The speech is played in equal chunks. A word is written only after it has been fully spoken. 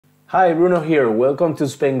Hi, Bruno here. Welcome to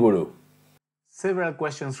Spainguru. Several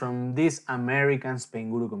questions from this American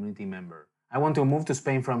Spainguru community member. I want to move to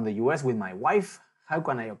Spain from the US with my wife. How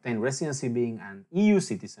can I obtain residency being an EU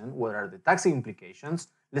citizen? What are the tax implications?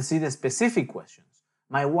 Let's see the specific questions.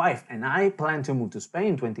 My wife and I plan to move to Spain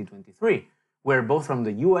in 2023. We're both from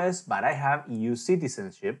the US, but I have EU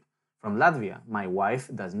citizenship from Latvia. My wife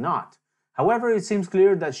does not. However, it seems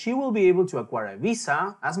clear that she will be able to acquire a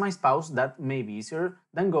visa as my spouse that may be easier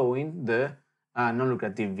than going the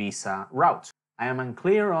non-lucrative visa route. I am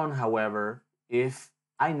unclear on, however, if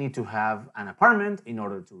I need to have an apartment in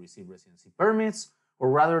order to receive residency permits, or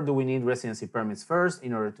rather do we need residency permits first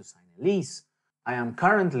in order to sign a lease? I am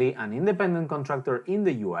currently an independent contractor in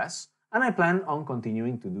the US, and I plan on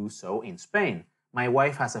continuing to do so in Spain. My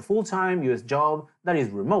wife has a full-time US job that is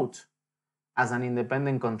remote. As an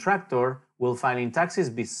independent contractor, will filing taxes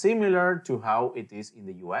be similar to how it is in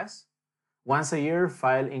the US? Once a year,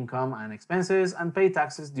 file income and expenses and pay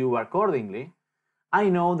taxes due accordingly. I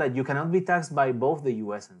know that you cannot be taxed by both the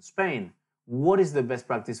US and Spain. What is the best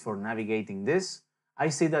practice for navigating this? I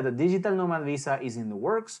see that the digital nomad visa is in the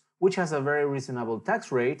works, which has a very reasonable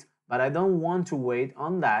tax rate, but I don't want to wait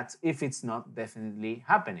on that if it's not definitely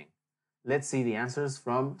happening. Let's see the answers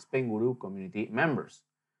from Spainguru community members.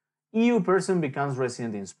 EU person becomes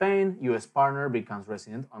resident in Spain, US partner becomes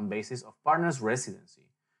resident on basis of partner's residency.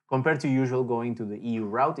 Compared to usual, going to the EU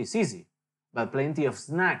route is easy, but plenty of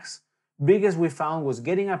snacks. Biggest we found was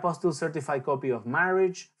getting a postal certified copy of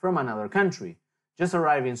marriage from another country. Just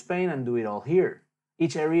arrive in Spain and do it all here.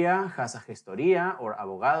 Each area has a gestoría or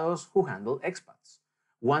abogados who handle expats.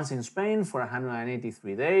 Once in Spain for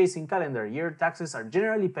 183 days in calendar year, taxes are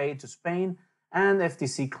generally paid to Spain and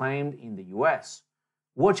FTC claimed in the US.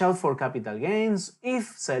 Watch out for capital gains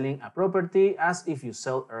if selling a property, as if you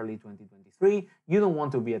sell early 2023, you don't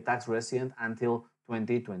want to be a tax resident until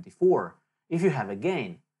 2024 if you have a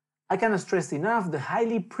gain. I cannot stress enough the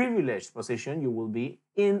highly privileged position you will be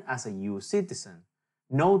in as a EU citizen.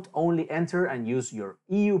 Note, only enter and use your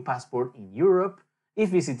EU passport in Europe if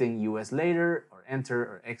visiting US later, or enter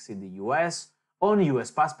or exit the US on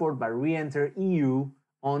US passport but re-enter EU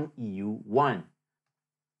on EU1.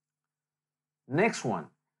 Next one,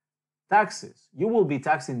 taxes. You will be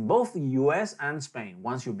taxed in both the US and Spain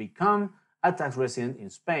once you become a tax resident in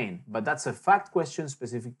Spain, but that's a fact question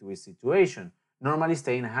specific to each situation. Normally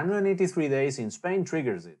staying 183 days in Spain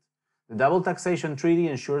triggers it. The double taxation treaty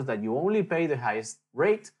ensures that you only pay the highest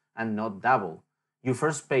rate and not double. You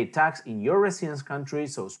first pay tax in your residence country,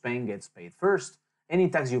 so Spain gets paid first. Any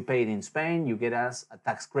tax you paid in Spain, you get as a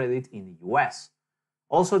tax credit in the US.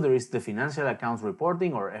 Also, there is the Financial Accounts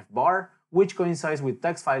Reporting, or FBAR, which coincides with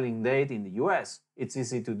tax filing date in the US. It's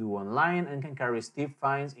easy to do online and can carry steep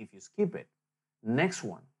fines if you skip it. Next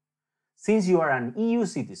one. Since you are an EU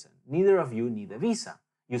citizen, neither of you need a visa.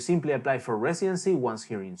 You simply apply for residency once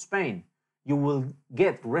here in Spain. You will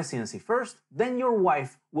get residency first, then your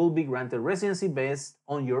wife will be granted residency based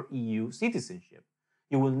on your EU citizenship.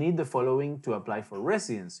 You will need the following to apply for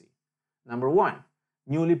residency. Number 1.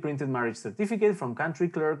 Newly printed marriage certificate from country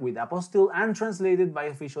clerk with apostille and translated by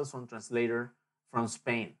officials from translator from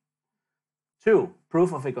Spain. 2.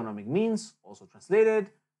 Proof of economic means, also translated.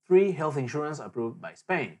 3. Health insurance approved by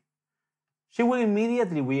Spain. She will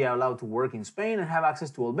immediately be allowed to work in Spain and have access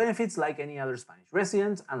to all benefits like any other Spanish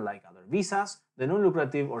resident, and like other visas, the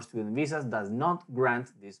non-lucrative or student visas does not grant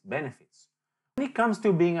these benefits. When it comes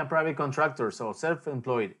to being a private contractor, so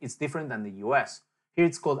self-employed, it's different than the US. Here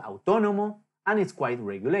it's called autónomo, and it's quite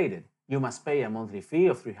regulated. You must pay a monthly fee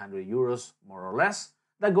of 300 euros, more or less,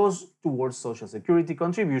 that goes towards social security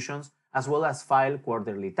contributions as well as file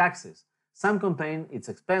quarterly taxes. Some complain it's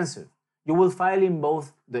expensive. You will file in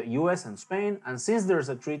both the US and Spain, and since there's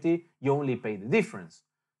a treaty, you only pay the difference.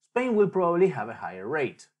 Spain will probably have a higher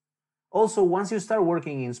rate. Also, once you start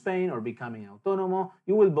working in Spain or becoming autónomo,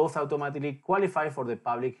 you will both automatically qualify for the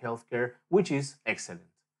public health care, which is excellent.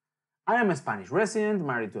 I am a Spanish resident,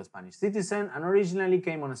 married to a Spanish citizen, and originally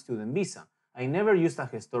came on a student visa. I never used a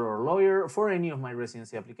gestor or lawyer for any of my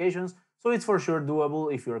residency applications, so it's for sure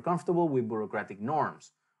doable if you are comfortable with bureaucratic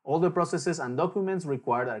norms. All the processes and documents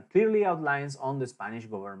required are clearly outlined on the Spanish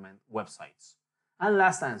government websites. And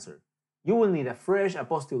last answer. You will need a fresh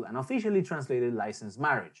apostille and officially translated licensed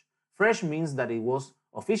marriage. Fresh means that it was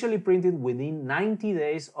officially printed within 90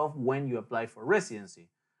 days of when you apply for residency.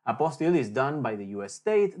 Apostille is done by the US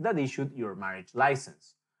state that issued your marriage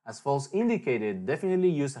license. As false indicated, definitely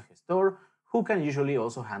use a gestor who can usually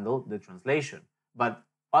also handle the translation. But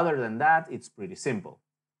other than that, it's pretty simple.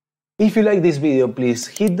 If you like this video, please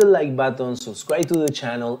hit the like button, subscribe to the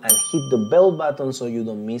channel, and hit the bell button so you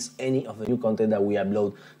don't miss any of the new content that we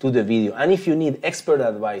upload to the video. And if you need expert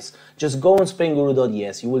advice, just go on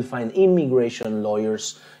Spainguru.es. You will find immigration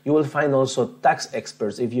lawyers. You will find also tax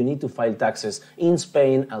experts if you need to file taxes in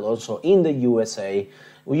Spain and also in the USA.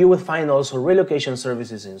 You will find also relocation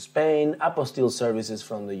services in Spain, apostille services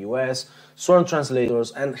from the US, sworn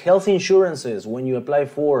translators, and health insurances when you apply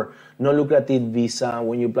for non-lucrative visa,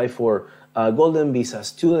 when you apply for golden visa,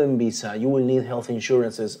 student visa, you will need health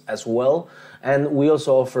insurances as well. And we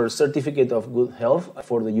also offer certificate of good health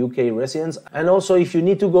for the UK residents. And also if you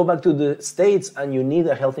need to go back to the States and you need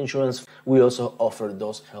a health insurance, we also offer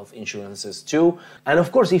those health insurances too. And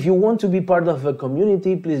of course, if you want to be part of a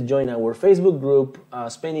community, please join our Facebook group,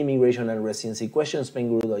 Spain Immigration and Residency Questions,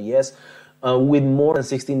 Spainguru.es. With more than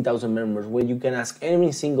 16,000 members, where you can ask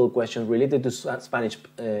any single question related to Spanish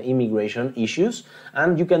immigration issues,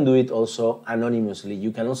 and you can do it also anonymously.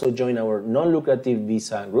 You can also join our non-lucrative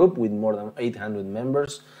visa group with more than 800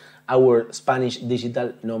 members, our Spanish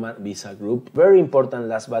digital nomad visa group. Very important,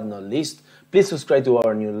 last but not least, please subscribe to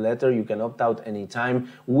our newsletter. You can opt out anytime.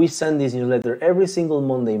 We send this newsletter every single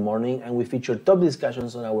Monday morning, and we feature top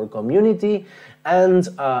discussions on our community and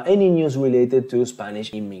any news related to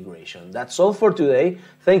Spanish immigration. That's all for today.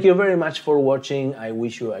 Thank you very much for watching. I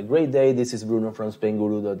wish you a great day. This is Bruno from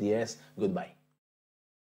Spainguru.es. Goodbye.